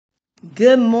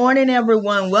Good morning,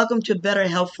 everyone. Welcome to Better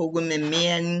Health for Women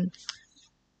Men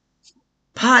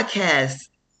podcast.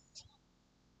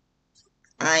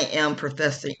 I am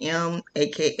Professor M,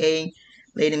 aka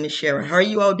Lady Michelle. How are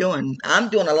you all doing? I'm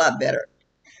doing a lot better.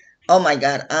 Oh my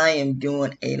God, I am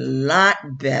doing a lot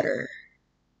better.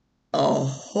 A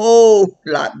whole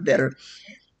lot better.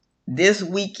 This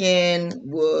weekend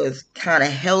was kind of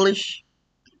hellish,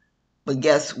 but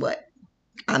guess what?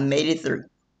 I made it through.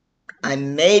 I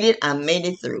made it. I made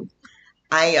it through.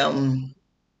 I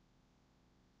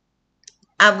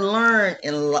I've learned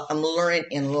I'm learning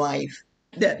in life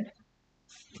that,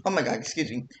 oh my God,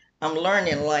 excuse me. I'm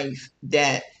learning in life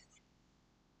that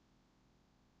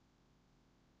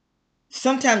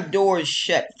sometimes doors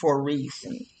shut for a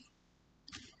reason.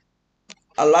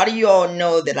 A lot of you all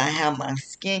know that I have my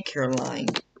skincare line,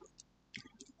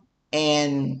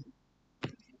 and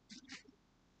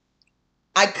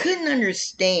I couldn't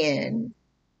understand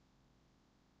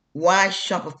why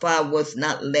Shopify was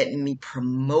not letting me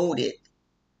promote it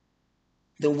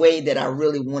the way that I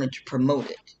really wanted to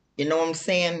promote it. You know what I'm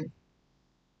saying?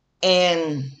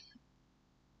 And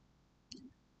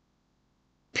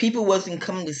people wasn't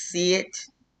coming to see it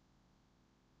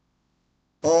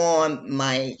on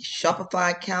my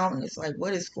Shopify account. And it's like,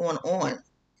 what is going on?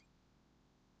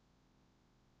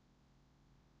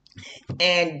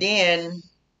 And then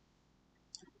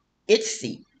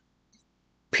Etsy.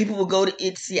 People would go to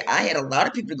Etsy. I had a lot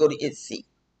of people go to Etsy,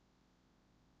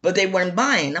 but they weren't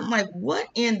buying. I'm like, what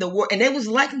in the world? And they was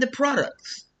liking the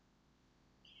products.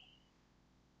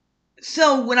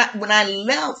 So when I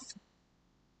left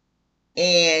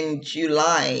in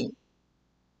July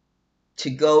to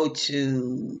go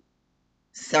to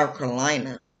South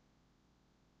Carolina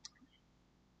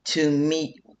to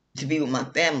be with my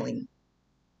family,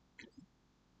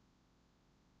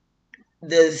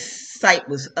 the site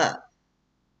was up.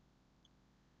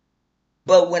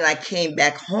 But when I came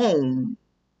back home,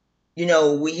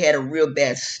 we had a real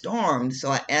bad storm.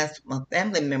 So I asked my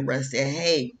family member, I said,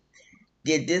 hey,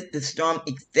 did the storm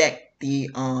affect the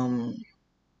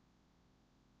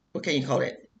what can you call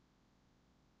it?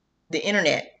 The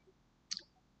internet.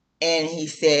 And he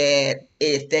said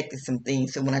it affected some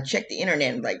things. So when I checked the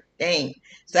internet, I'm like, dang.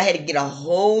 So I had to get a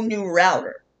whole new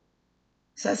router.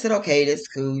 So I said, okay, that's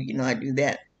cool. I do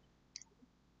that.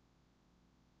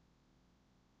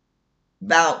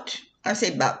 I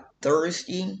say about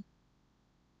Thursday,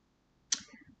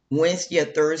 Wednesday or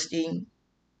Thursday,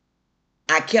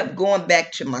 I kept going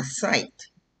back to my site.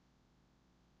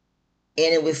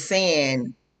 And it was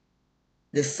saying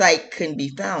the site couldn't be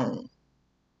found.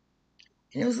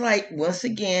 And it was like, once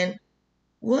again,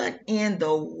 what in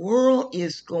the world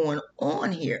is going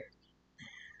on here?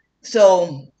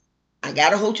 So I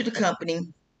got a hold of the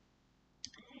company,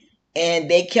 and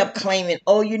they kept claiming,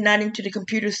 oh, you're not into the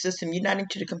computer system. You're not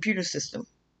into the computer system.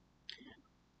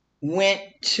 Went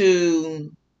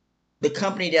to the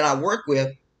company that I work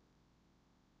with,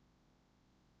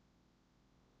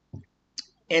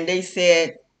 and they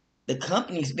said, the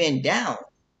company's been down.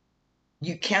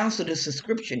 You canceled the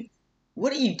subscription.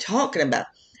 What are you talking about?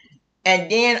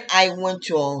 And then I went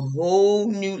to a whole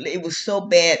new, it was so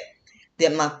bad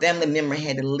that my family member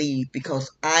had to leave because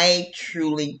I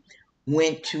truly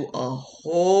went to a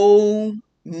whole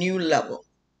new level.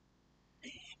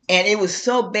 And it was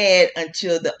so bad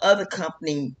until the other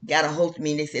company got a hold of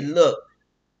me and they said, look,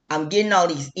 I'm getting all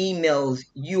these emails.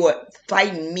 You are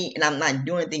fighting me and I'm not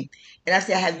doing anything. And I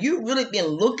said, have you really been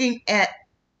looking at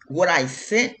what I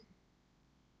sent?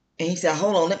 And he said,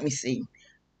 hold on, let me see.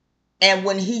 And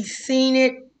when he seen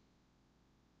it,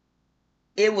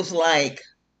 it was like,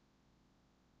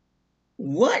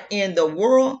 what in the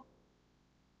world?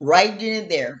 Right then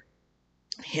and there,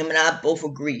 him and I both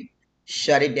agreed,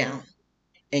 shut it down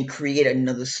and create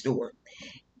another store.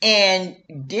 And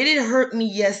did it hurt me?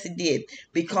 Yes, it did.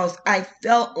 Because I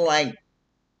felt like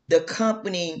the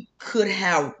company could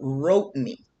have wrote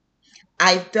me.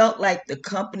 I felt like the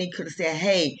company could have said,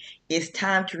 hey, it's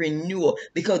time to renewal,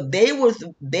 because they were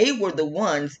the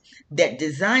ones that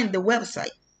designed the website.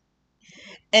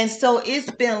 And so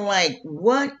it's been like,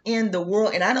 what in the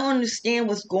world? And I don't understand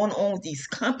what's going on with these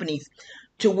companies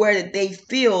to where they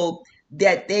feel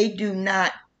that they do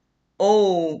not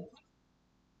owe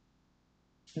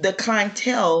the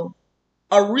clientele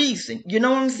a reason. You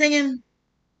know what I'm saying?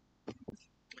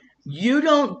 You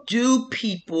don't do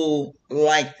people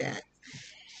like that.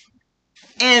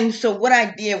 And so what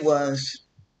I did was,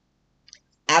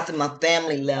 after my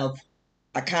family left,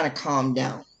 I kind of calmed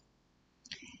down.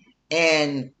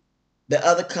 And the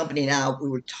other company and I, we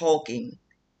were talking,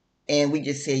 and we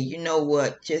just said, you know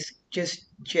what? Just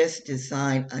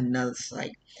design another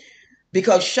site.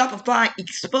 because Shopify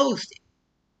exposed it.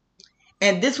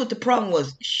 And this what the problem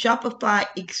was. Shopify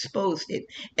exposed it.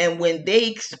 And when they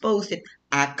exposed it,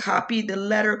 I copied the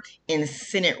letter and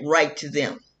sent it right to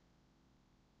them.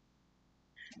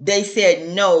 They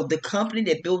said, no, the company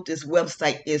that built this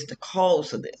website is the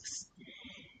cause of this.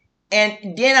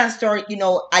 And then I started,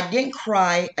 I didn't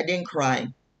cry.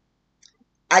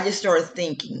 I just started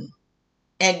thinking.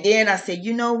 And then I said,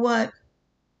 you know what?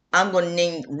 I'm going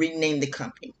to rename the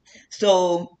company.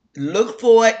 So look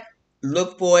for it.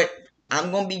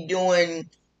 I'm going to be doing,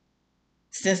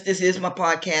 since this is my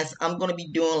podcast, I'm going to be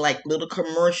doing like little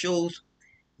commercials,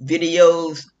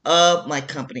 videos of my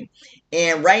company.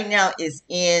 And right now it's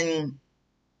in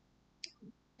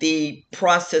the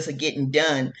process of getting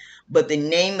done. But the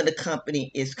name of the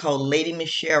company is called Lady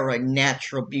Michelle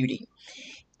Natural Beauty.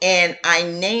 And I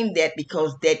named that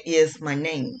because that is my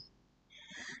name.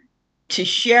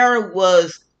 Tashara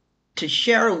was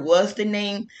the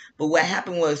name, but what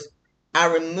happened was I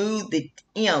removed the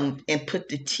M and put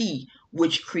the T,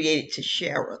 which created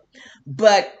Tashara.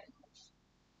 But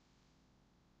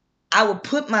I would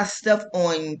put my stuff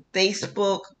on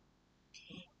Facebook,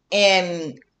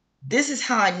 and this is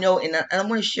how I know, and I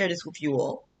want to share this with you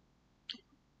all.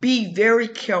 Be very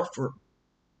careful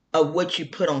of what you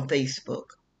put on Facebook.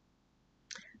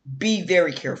 Be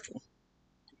very careful.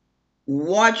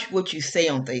 Watch what you say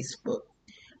on Facebook,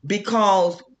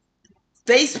 because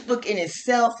Facebook in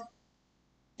itself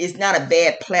is not a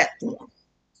bad platform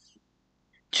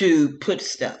to put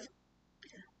stuff.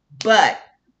 But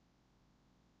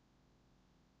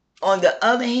on the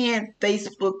other hand,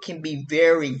 Facebook can be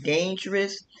very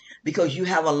dangerous because you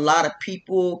have a lot of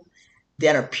people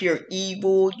that are pure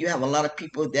evil. You have a lot of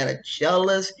people that are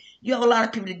jealous. You have a lot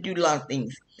of people that do a lot of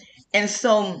things. And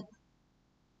so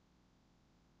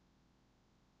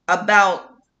about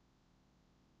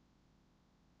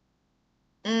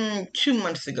 2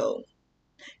 months ago,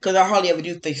 because I hardly ever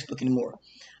do Facebook anymore.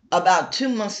 About 2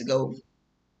 months ago,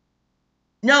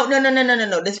 no.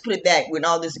 Let's put it back. When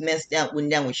all this mess went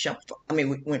down with Shopify,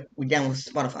 went down with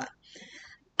Spotify.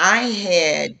 I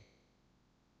had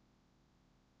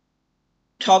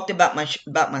talked about my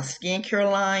skincare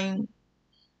line,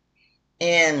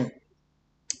 and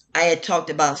I had talked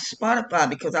about Spotify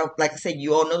because like I said,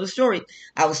 you all know the story.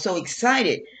 I was so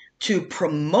excited to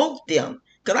promote them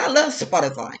because I love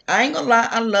Spotify. I ain't gonna lie,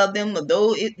 I love them,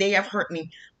 although they have hurt me,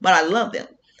 but I love them.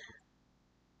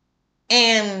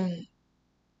 And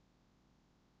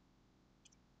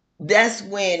that's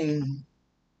when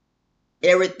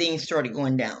everything started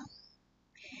going down.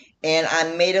 And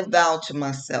I made a vow to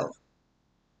myself.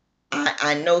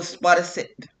 I know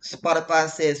Spotify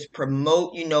says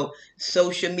promote,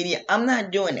 social media. I'm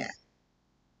not doing that.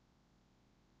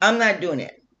 I'm not doing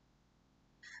that.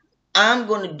 I'm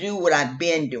going to do what I've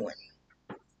been doing.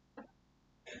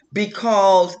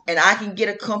 Because, and I can get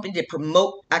a company that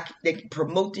they can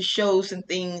promote the shows and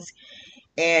things,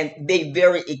 and they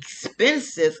very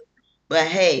expensive, but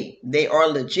hey, they are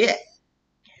legit.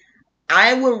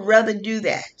 I would rather do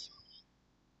that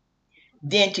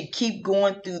than to keep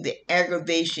going through the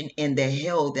aggravation and the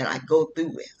hell that I go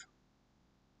through with.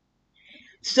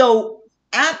 So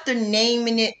after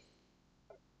naming it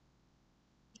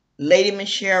Lady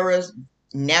Michelle's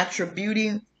Natural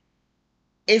Beauty,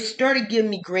 it started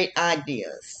giving me great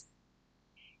ideas.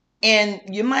 And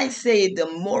you might say the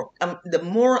more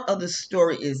of the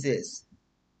story is this.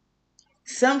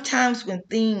 Sometimes when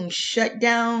things shut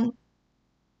down,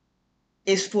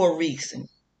 it's for a reason.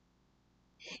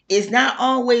 It's not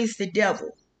always the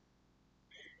devil.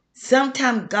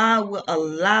 Sometimes God will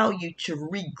allow you to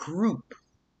regroup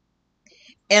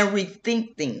and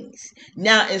rethink things.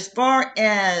 Now, as far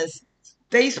as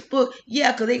Facebook,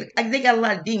 yeah, because they got a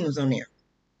lot of demons on there.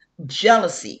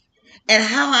 Jealousy. And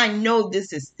how I know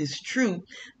this is true,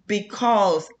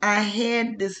 because I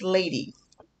had this lady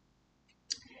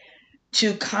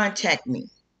to contact me.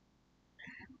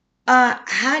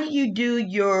 How do you do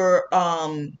your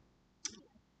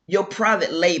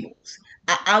private labels?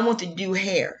 I want to do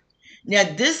hair. Now,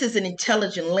 this is an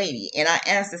intelligent lady, and I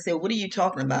asked, I said, what are you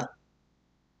talking about?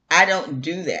 I don't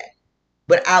do that.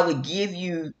 But I would give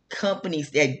you companies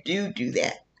that do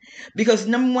that. Because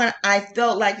number one, I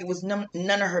felt like it was none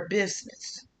of her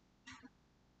business.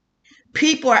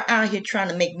 People are out here trying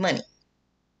to make money.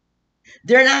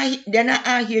 They're not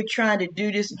out here trying to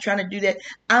do this and trying to do that.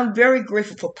 I'm very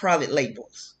grateful for private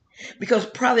labels, because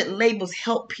private labels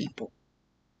help people.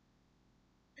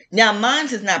 Now, mine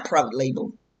is not private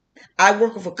label. I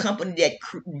work with a company that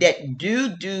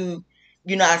do,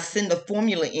 I send the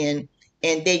formula in,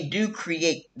 and they do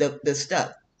create the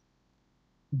stuff.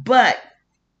 But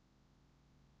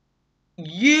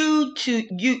You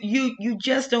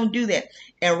just don't do that.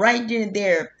 And right then and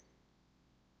there,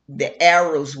 the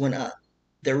arrows went up,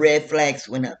 the red flags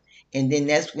went up, and then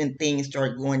that's when things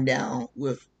started going down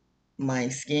with my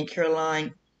skincare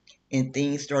line, and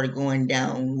things started going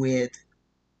down with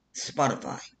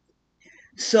Spotify.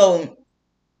 So,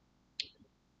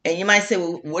 and you might say,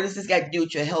 well, what does this got to do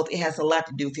with your health? It has a lot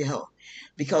to do with your health,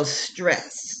 because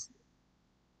stress.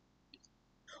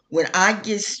 When I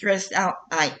get stressed out,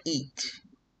 I eat.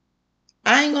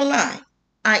 I ain't gonna lie,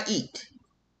 I eat.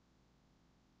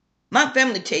 My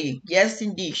family tell you, yes,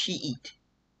 indeed, she eat.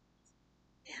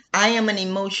 I am an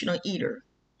emotional eater,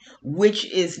 which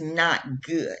is not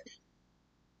good.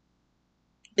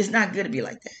 It's not good to be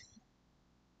like that.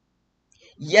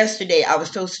 Yesterday, I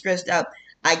was so stressed out.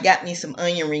 I got me some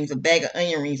onion rings, a bag of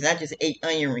onion rings, and I just ate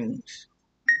onion rings.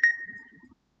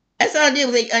 That's all I did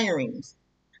was eat onion rings.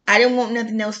 I didn't want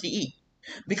nothing else to eat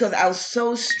because I was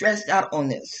so stressed out on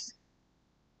this.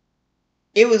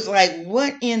 It was like,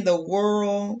 what in the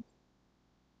world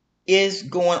is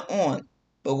going on?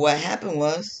 But what happened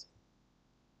was,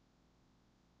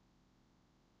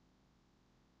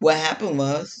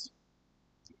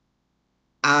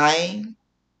 I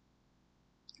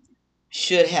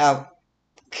should have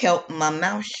kept my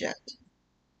mouth shut.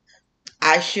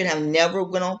 I should have never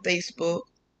went on Facebook.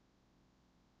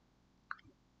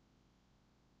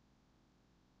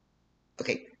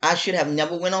 Okay, I should have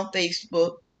never went on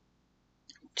Facebook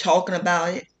talking about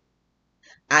it.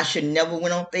 I should never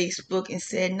went on Facebook and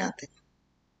said nothing.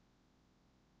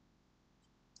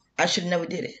 I should never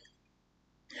did it.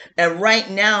 And right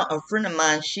now, a friend of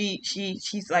mine,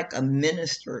 she's like a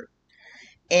minister,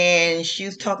 and she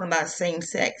was talking about same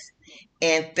sex.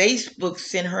 And Facebook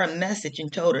sent her a message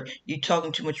and told her, "You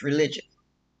talking too much religion."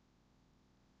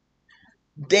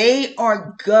 They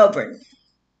are governed.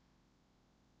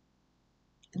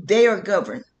 They are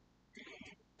governed.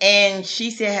 And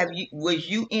she said, was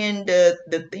you in the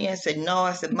thing?" I said, "No."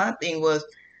 I said, "My thing was,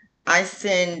 I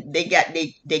send they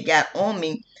got on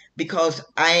me because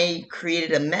I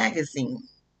created a magazine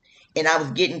and I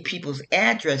was getting people's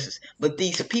addresses, but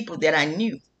these people that I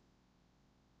knew.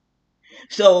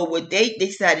 So what they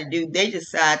decided to do, they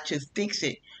decided to fix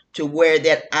it to where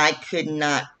that I could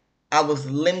not, I was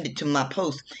limited to my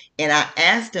post. And I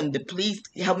asked them to please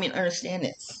help me understand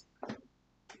this.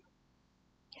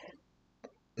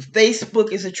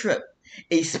 Facebook is a trip,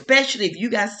 especially if you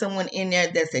got someone in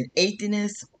there that's an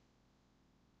atheist,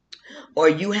 or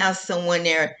you have someone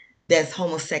there that's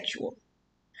homosexual.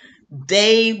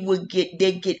 They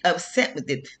get upset with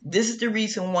it. This is the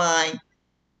reason why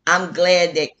I'm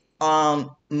glad that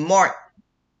Mark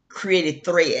created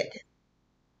Thread.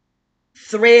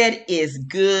 Thread is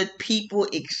good. People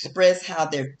express how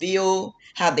they feel.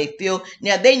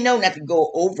 Now they know not to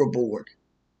go overboard,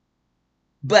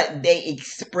 but they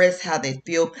express how they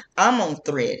feel. I'm on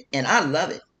Thread and I love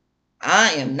it.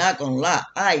 I am not gonna lie.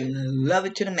 I love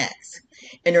it to the max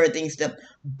and everything stuff.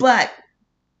 But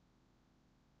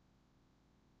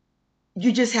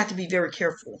you just have to be very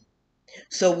careful.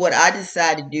 So what I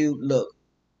decided to do, look,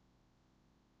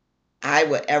 I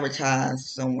will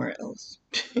advertise somewhere else.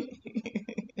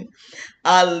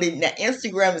 I'll leave. Now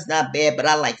Instagram is not bad, but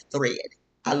I like Thread.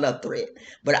 I love Thread.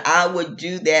 But I would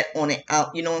do that on it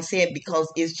out, you know what I'm saying?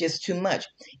 Because it's just too much.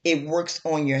 It works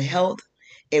on your health.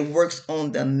 It works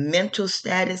on the mental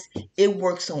status. It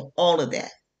works on all of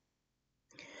that.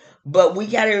 But we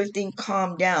got everything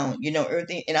calmed down,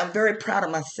 everything. And I'm very proud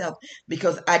of myself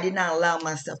because I did not allow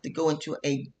myself to go into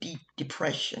a deep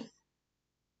depression.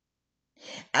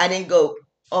 I didn't go,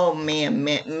 oh man,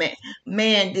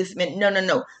 this man. No, no,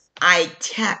 no. I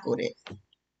tackled it.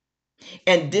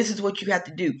 And this is what you have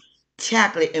to do.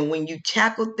 Tackle it. And when you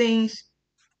tackle things,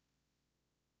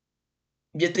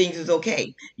 your things is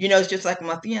okay. It's just like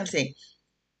my fiance.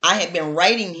 I had been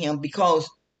writing him because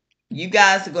you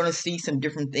guys are going to see some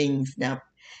different things. Now,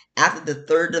 after the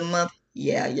third of the month,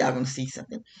 yeah, y'all going to see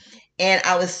something. And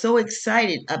I was so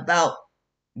excited about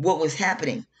what was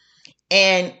happening.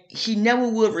 And he never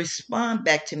would respond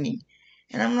back to me.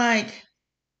 And I'm like,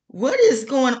 what is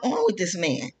going on with this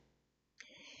man?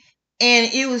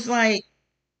 And it was like,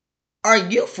 are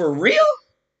you for real?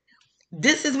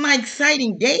 This is my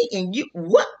exciting day. And you,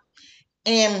 what?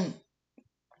 And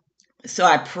so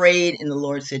I prayed, and the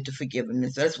Lord said to forgive him.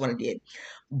 And so that's what I did.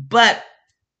 But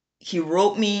he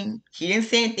wrote me, he didn't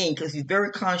say anything because he's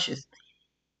very conscious.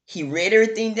 He read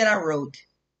everything that I wrote,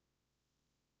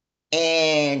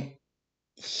 and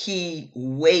he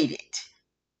waited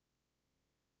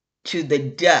to the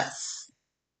dust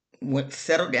went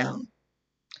settled down,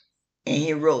 and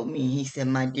he wrote me. He said,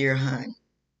 "My dear hon."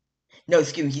 No,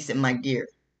 excuse me. He said, "My dear."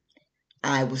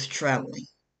 I was traveling.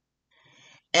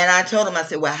 And I told him, I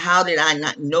said, well, how did I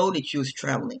not know that you was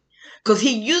traveling? Because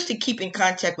he used to keep in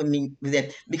contact with me with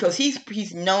that because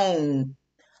he's known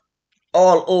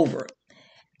all over.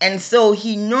 And so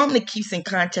he normally keeps in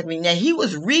contact with me. Now he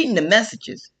was reading the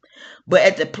messages, but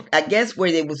at the I guess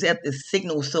where they was at, the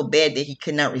signal was so bad that he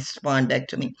could not respond back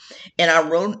to me. And I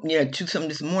wrote, to something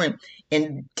this morning.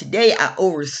 And today I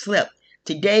overslept.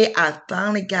 Today I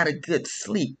finally got a good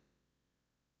sleep.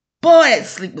 Boy, that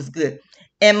sleep was good.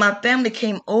 And my family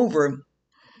came over.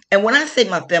 And when I say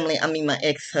my family, I mean my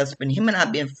ex-husband. Him and I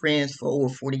have been friends for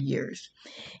over 40 years.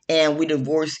 And we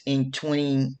divorced in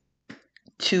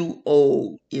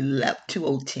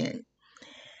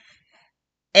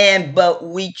 2010. But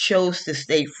we chose to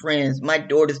stay friends. My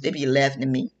daughters, they be laughing at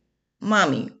me.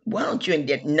 Mommy, why don't you and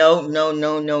that? No, no,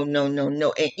 no, no, no, no,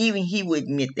 no. And even he would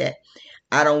admit that.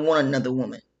 I don't want another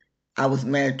woman. I was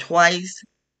married twice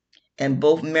and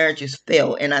both marriages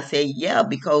failed. And I said, yeah,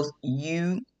 because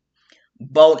you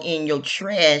bought in your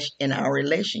trash in our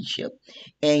relationship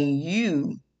and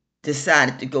you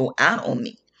decided to go out on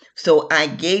me. So I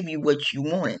gave you what you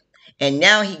wanted. And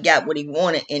now he got what he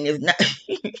wanted and it's not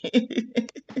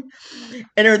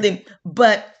and everything.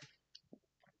 But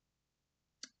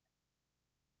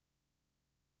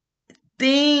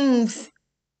things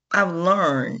I've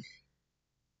learned,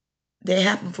 they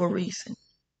happen for a reason.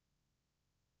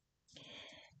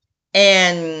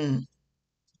 And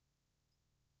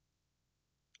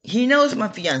he knows my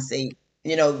fiance.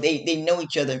 They know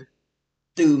each other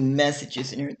through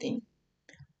messages and everything.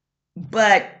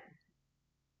 But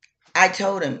I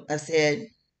told him, I said,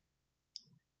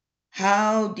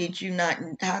 how did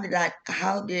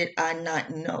I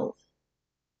not know?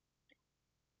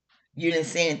 You didn't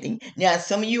say anything. Now,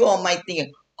 some of you all might think,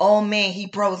 oh man, he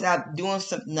probably out doing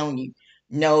something on you.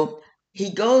 No,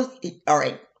 all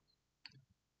right,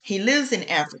 he lives in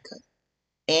Africa.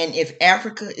 And if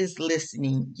Africa is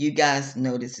listening, you guys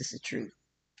know this is the truth.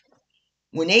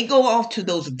 When they go off to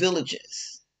those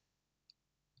villages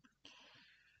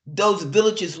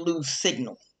lose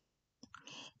signal.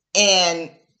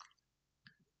 And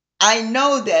I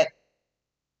know that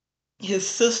his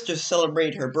sister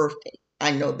celebrated her birthday.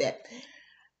 I know that.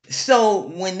 So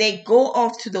when they go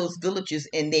off to those villages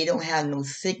and they don't have no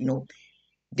signal,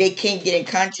 they can't get in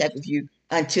contact with you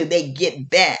until they get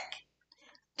back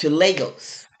to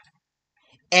Lagos.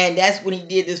 And that's what he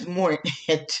did this morning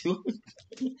at 2.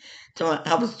 So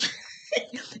I was,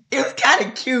 it was kind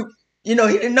of cute. He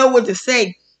didn't know what to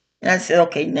say. And I said,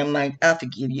 okay, never mind, I'll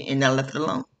forgive you. And I left it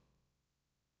alone.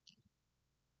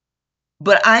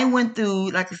 But I went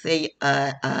through, like I say,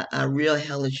 a real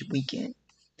hellish weekend.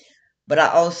 But I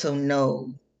also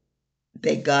know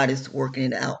that God is working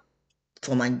it out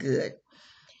for my good.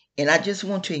 And I just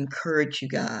want to encourage you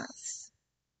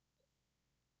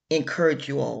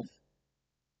all.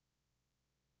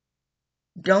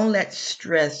 Don't let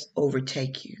stress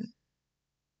overtake you.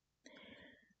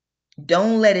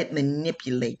 Don't let it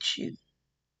manipulate you.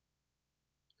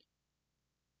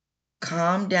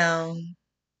 Calm down.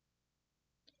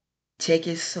 Take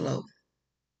it slow.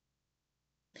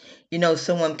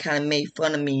 Someone kind of made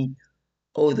fun of me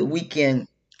over the weekend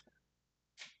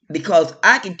because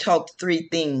I can talk three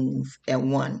things at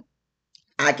one.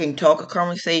 I can talk a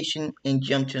conversation and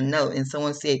jump to another. And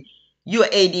someone said, you're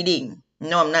ADD.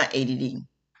 No, I'm not ADD.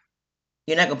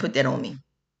 You're not going to put that on me.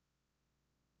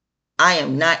 I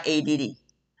am not ADD.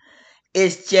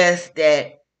 It's just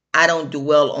that I don't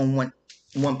dwell on one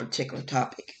particular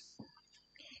topic.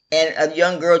 And a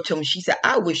young girl told me, she said,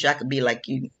 I wish I could be like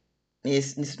you.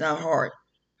 It's not hard.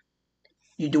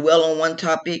 You dwell on one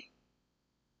topic,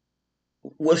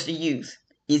 what's the use?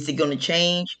 Is it going to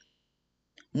change?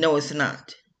 No, it's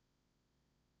not.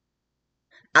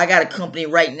 I got a company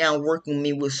right now working with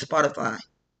me with Spotify.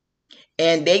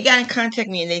 And they got in contact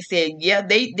with me and they said, yeah,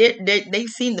 they've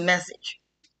seen the message.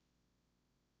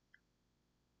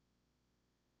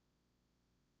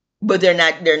 But they're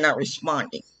not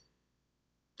responding.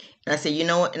 And I said, you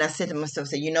know what? And I said to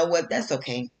myself, you know what? That's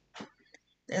okay.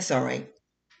 That's all right.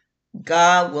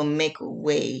 God will make a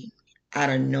way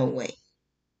out of no way.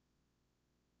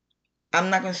 I'm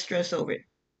not going to stress over it.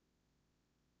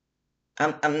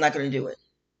 I'm not going to do it.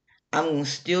 I'm going to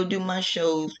still do my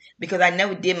shows because I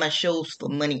never did my shows for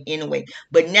money anyway.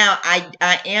 But now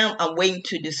I'm waiting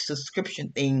to this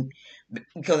subscription thing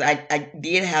because I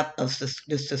did have the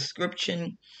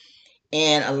subscription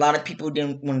and a lot of people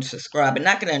didn't want to subscribe. And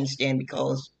I can understand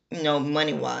because,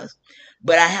 money wise.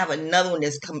 But I have another one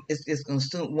that's come. It's going to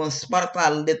soon. Once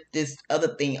Spotify lift this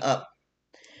other thing up,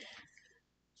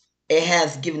 it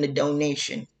has given a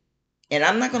donation. And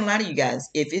I'm not going to lie to you guys.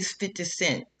 If it's 50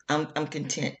 cents, I'm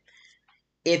content.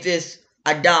 If it's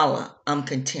 $1, I'm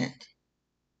content.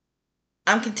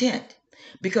 I'm content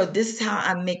because this is how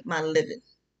I make my living.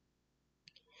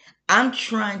 I'm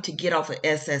trying to get off of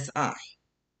SSI.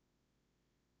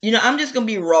 I'm just gonna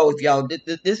be raw with y'all.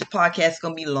 This podcast is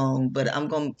gonna be long, but I'm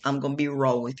gonna be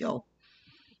raw with y'all.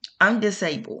 I'm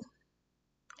disabled,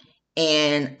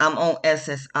 and I'm on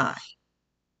SSI.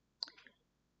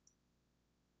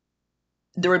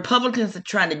 The Republicans are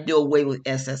trying to do away with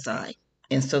SSI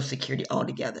and Social Security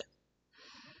altogether.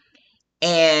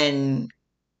 And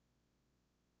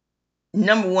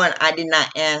number one, I did not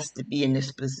ask to be in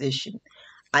this position.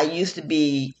 I used to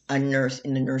be a nurse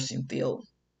in the nursing field.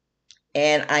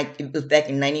 And it was back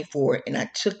in 94, and I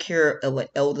took care of an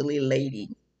elderly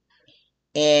lady.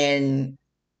 And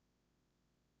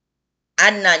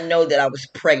I did not know that I was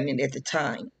pregnant at the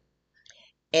time.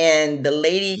 And the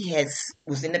lady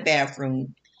was in the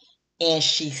bathroom, and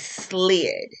she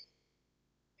slid.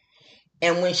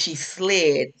 And when she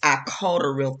slid, I caught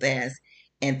her real fast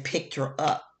and picked her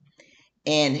up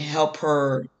and helped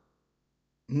her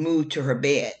move to her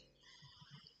bed,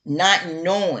 not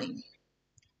knowing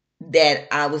that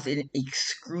I was in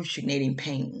excruciating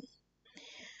pain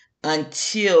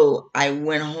until I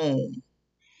went home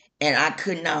and I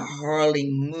could not hardly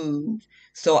move.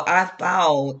 So I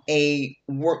filed a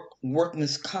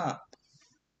workman's comp.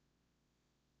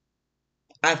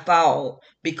 I filed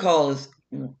because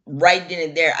right then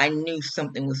and there I knew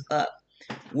something was up.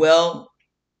 Well,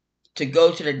 to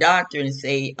go to the doctor and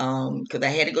say, because I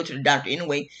had to go to the doctor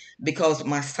anyway because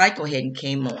my cycle hadn't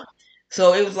came on.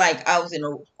 So it was like I was in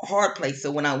a hard place.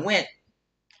 So when I went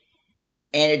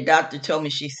and the doctor told me,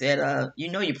 she said,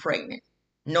 you're pregnant.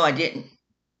 No, I didn't.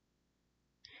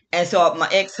 And so my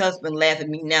ex-husband laughed at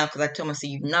me now because I told him, I said,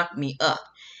 you knocked me up.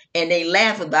 And they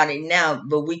laugh about it now,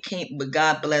 but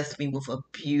God blessed me with a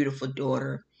beautiful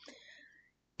daughter.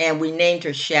 And we named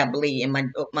her Chablis. And my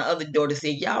other daughter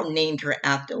said, y'all named her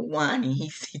after wine. And he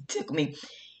took me.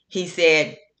 He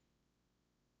said,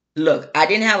 look, I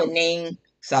didn't have a name.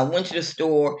 So I went to the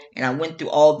store and I went through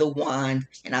all the wines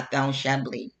and I found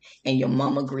Chablis. And your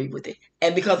mom agreed with it.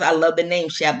 And because I love the name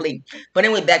Chablis. But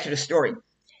anyway, back to the story.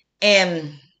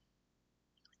 And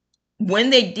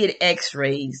when they did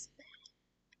x-rays,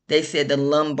 they said the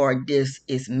lumbar disc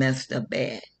is messed up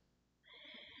bad.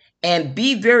 And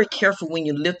be very careful when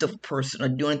you lift up a person or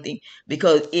do anything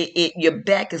because your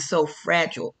back is so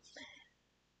fragile.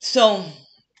 So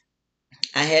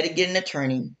I had to get an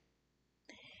attorney.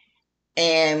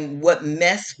 And what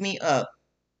messed me up,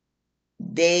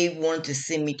 they wanted to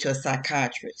send me to a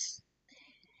psychiatrist.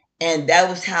 And that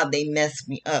was how they messed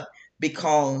me up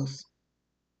because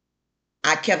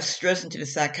I kept stressing to the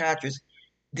psychiatrist,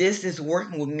 this is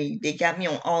working with me. They got me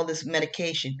on all this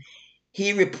medication.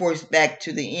 He reports back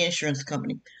to the insurance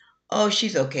company. Oh,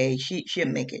 she's okay. She'll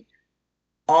make it.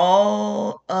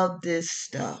 All of this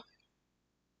stuff,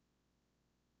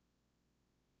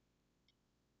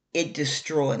 it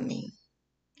destroyed me.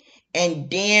 And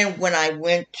then when I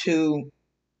went to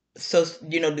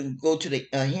to go to the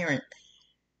hearing,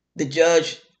 the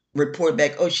judge reported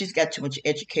back, oh, she's got too much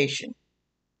education.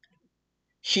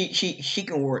 She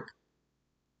can work.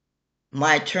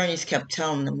 My attorneys kept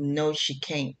telling them, no, she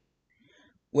can't.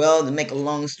 Well, to make a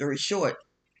long story short,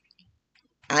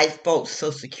 I fought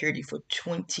Social Security for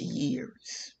 20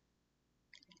 years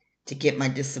to get my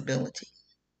disability.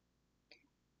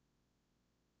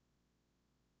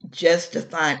 Just to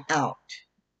find out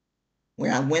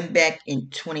when I went back in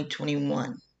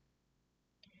 2021,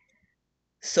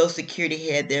 Social Security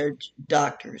had their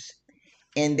doctors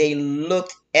and they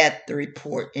looked at the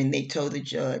report and they told the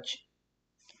judge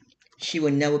she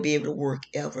would never be able to work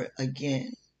ever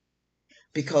again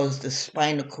because the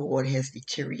spinal cord has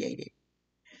deteriorated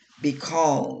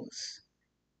because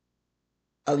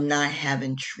of not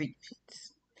having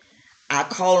treatments. I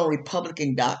call them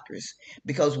Republican doctors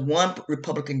because one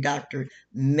Republican doctor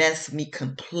messed me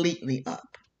completely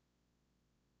up.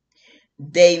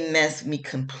 They messed me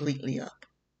completely up.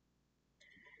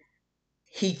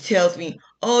 He tells me,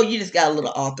 oh, you just got a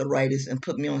little arthritis and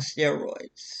put me on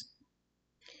steroids.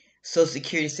 Social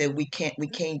Security said we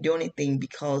can't do anything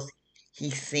because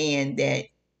he's saying that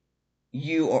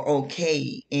you are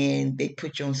okay and they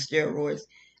put you on steroids.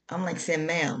 I'm like saying,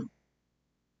 ma'am,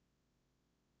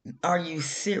 are you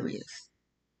serious?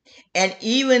 And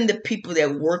even the people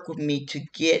that work with me to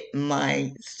get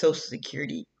my Social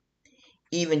Security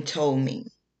even told me,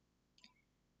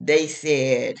 they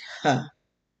said, huh,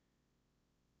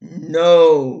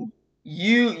 no,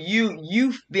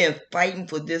 you've been fighting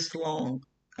for this long.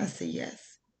 I said,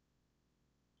 yes.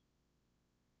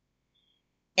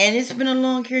 And it's been a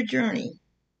long, hard journey.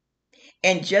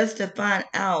 And just to find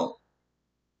out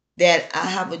that I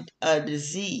have a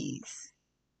disease,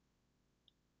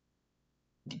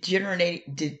 degenerating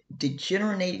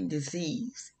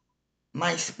disease,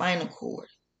 my spinal cord.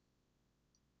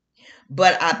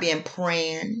 But I've been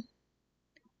praying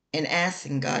and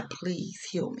asking God, please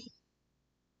heal me.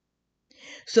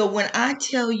 So when I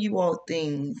tell you all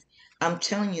things, I'm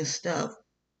telling you stuff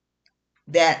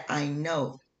that I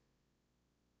know.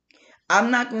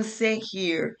 I'm not going to sit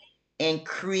here and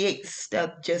create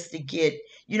stuff just to get,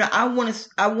 I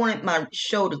wanted my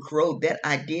show to grow. That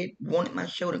I did wanted my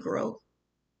show to grow.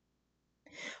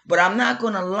 But I'm not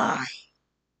going to lie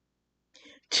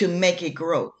to make it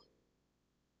grow.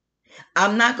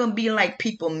 I'm not going to be like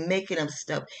people making up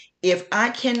stuff. If I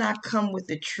cannot come with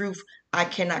the truth, I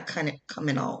cannot come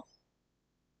at all.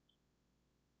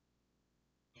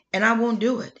 And I won't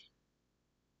do it.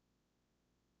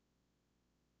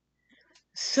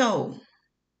 So,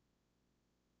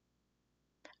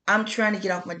 I'm trying to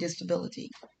get off my disability.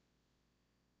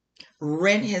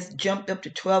 Rent has jumped up to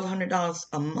 $1,200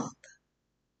 a month.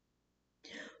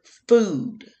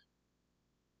 Food.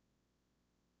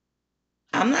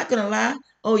 I'm not going to lie.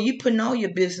 Oh, you putting all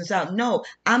your business out. No,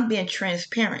 I'm being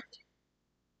transparent.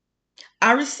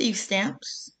 I receive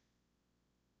stamps.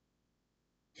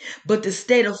 But the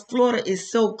state of Florida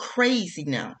is so crazy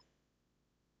now.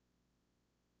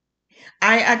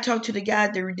 I talked to the guy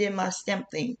that did my stamp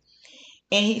thing.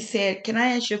 And he said, can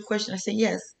I ask you a question? I said,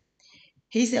 yes.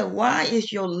 He said, why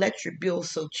is your electric bill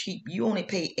so cheap? You only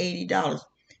pay $80.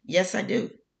 Yes, I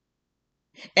do.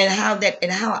 And how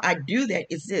I do that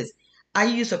is this. I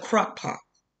use a crock pot.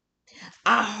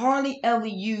 I hardly ever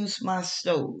use my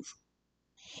stove.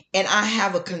 And I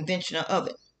have a conventional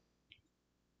oven.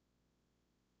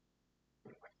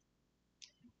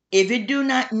 If it do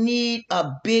not need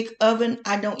a big oven,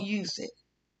 I don't use it.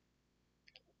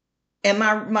 And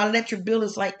my electric bill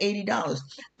is like $80.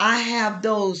 I have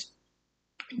those,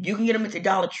 you can get them at the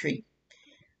Dollar Tree.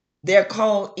 They're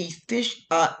called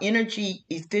energy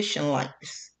efficient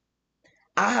lights.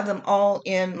 I have them all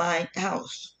in my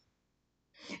house.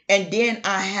 And then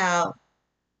I have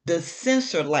the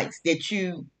sensor lights that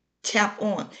you tap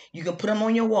on. You can put them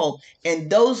on your wall. And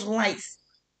those lights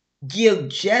give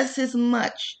just as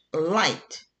much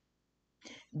light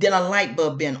than a light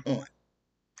bulb being on.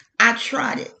 I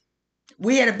tried it.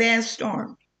 We had a bad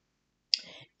storm.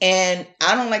 And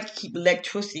I don't like to keep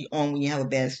electricity on when you have a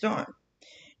bad storm.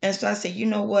 And so I said, you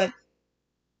know what?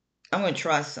 I'm going to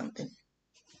try something.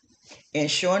 And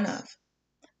sure enough,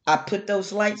 I put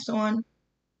those lights on.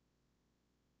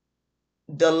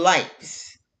 The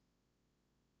lights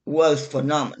was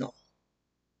phenomenal.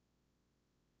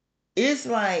 It's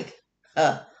like,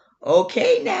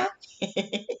 okay now. It's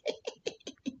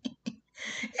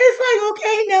like,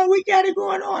 okay now, we got it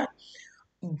going on.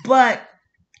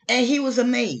 And he was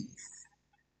amazed.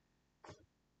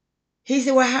 He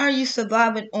said, well, how are you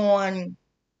surviving on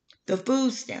the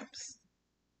food stamps?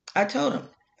 I told him,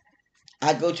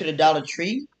 I go to the Dollar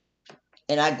Tree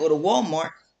and I go to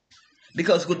Walmart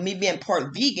because with me being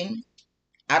part vegan,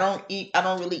 I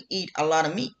don't really eat a lot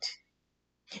of meat.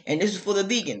 And this is for the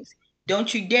vegans.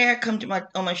 Don't you dare come to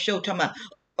my show talking about,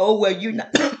 oh, well, you're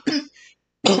not,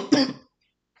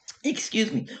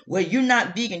 excuse me, well, you're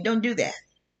not vegan. Don't do that.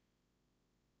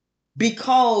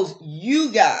 Because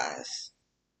you guys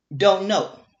don't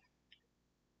know.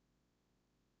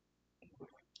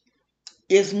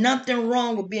 There's nothing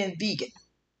wrong with being vegan.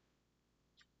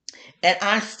 And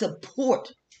I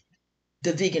support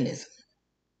the veganism.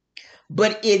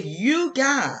 But if you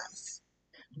guys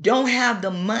don't have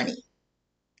the money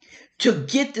to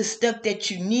get the stuff that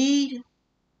you need,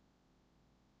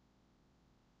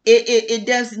 it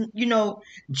doesn't,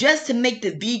 just to make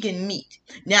the vegan meat.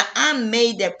 Now I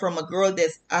made that from a girl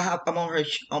I'm on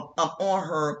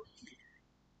her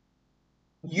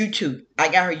YouTube. I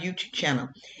got her YouTube channel,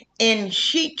 and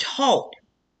she taught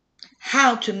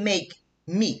how to make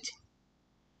meat,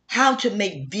 how to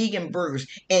make vegan burgers,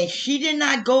 and she did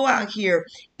not go out here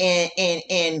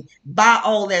and buy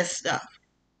all that stuff.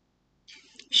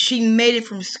 She made it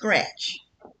from scratch.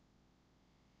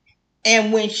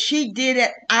 And when she did it,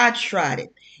 I tried it.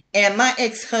 And my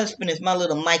ex-husband is my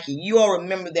little Mikey. You all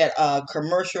remember that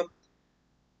commercial?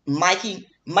 Mikey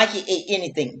ate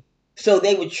anything. So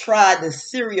they would try the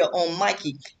cereal on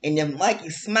Mikey. And then Mikey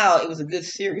smiled. It was a good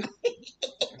cereal.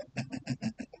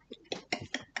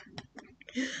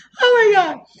 Oh my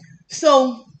God.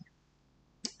 So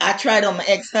I tried on my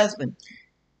ex-husband.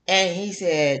 And he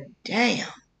said, damn,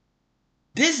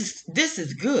 this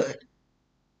is good.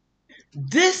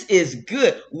 This is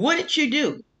good. What did you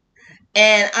do?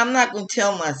 And I'm not going to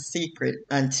tell my secret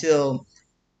until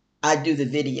I do the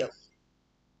video.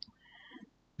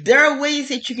 There are ways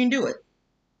that you can do it.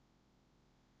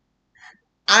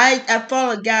 I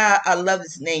follow a guy, I love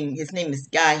his name. His name is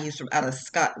Guy. He's from out of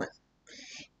Scotland.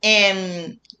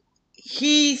 And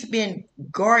he's been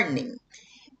gardening.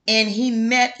 And he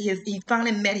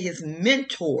finally met his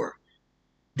mentor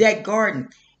that garden.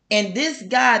 And this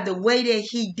guy, the way that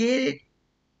he did it,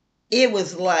 it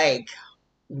was like,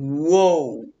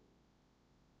 whoa.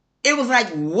 It was like,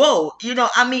 whoa.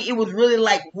 It was really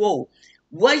like, whoa.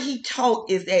 What he taught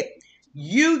is that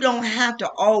you don't have to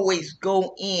always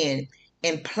go in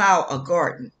and plow a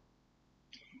garden.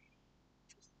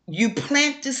 You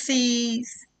plant the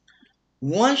seeds.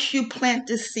 Once you plant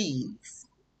the seeds,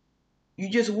 you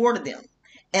just water them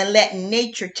and let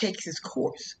nature take its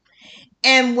course.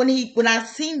 And when I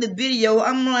seen the video,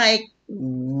 I'm like,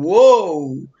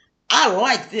 whoa, I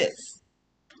like this.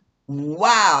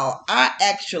 Wow, I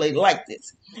actually like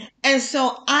this. And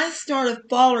so I started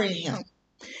following him.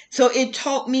 So it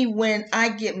taught me when I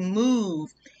get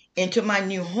moved into my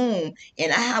new home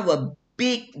and I have a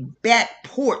big back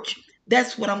porch,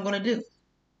 that's what I'm going to do.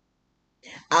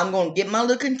 I'm going to get my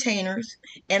little containers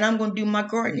and I'm going to do my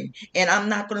gardening. And I'm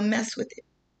not going to mess with it.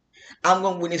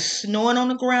 When it's snowing on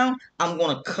the ground, I'm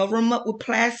going to cover them up with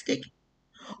plastic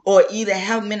or either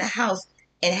have them in the house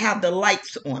and have the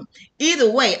lights on.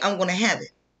 Either way, I'm going to have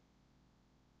it.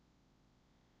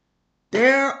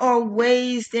 There are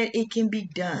ways that it can be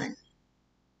done.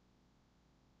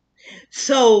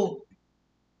 So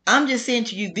I'm just saying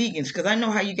to you vegans, because I know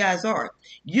how you guys are.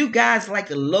 You guys like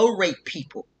to low rate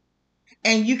people.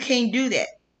 And you can't do that.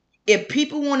 If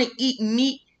people want to eat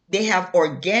meat, they have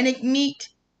organic meat.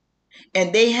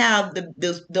 And they have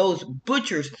those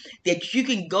butchers that you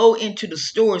can go into the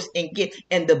stores and get.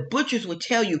 And the butchers will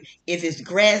tell you if it's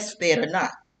grass fed or not.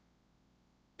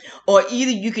 Or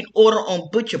either you can order on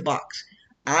ButcherBox.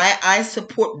 I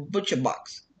support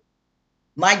ButcherBox.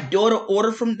 My daughter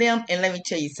ordered from them, and let me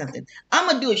tell you something. I'm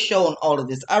going to do a show on all of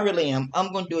this. I really am.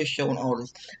 I'm going to do a show on all of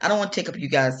this. I don't want to take up you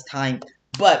guys' time,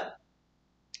 but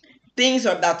things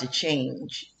are about to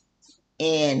change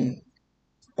and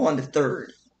on the 3rd,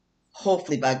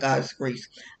 hopefully by God's grace.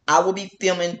 I will be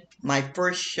filming my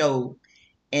first show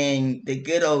in the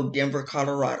good old Denver,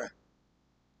 Colorado.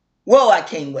 Whoa, I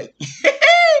can't wait.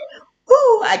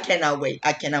 Woo, I cannot wait.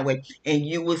 I cannot wait. And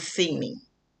you will see me.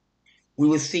 We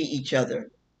will see each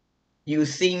other. You will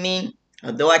see me,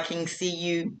 although I can't see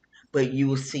you, but you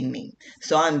will see me.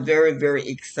 So I'm very, very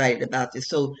excited about this.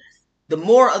 So the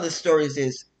moral of the story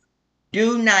is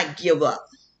do not give up.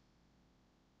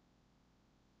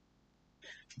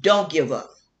 Don't give up.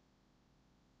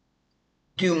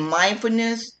 Do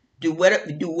mindfulness. Do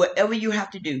whatever you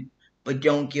have to do, but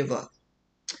don't give up.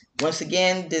 Once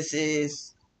again, this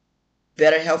is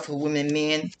Better Health for Women and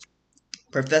Men.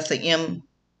 Professor M,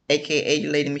 aka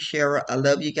Lady Michelle. I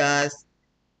love you guys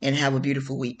and have a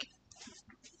beautiful week.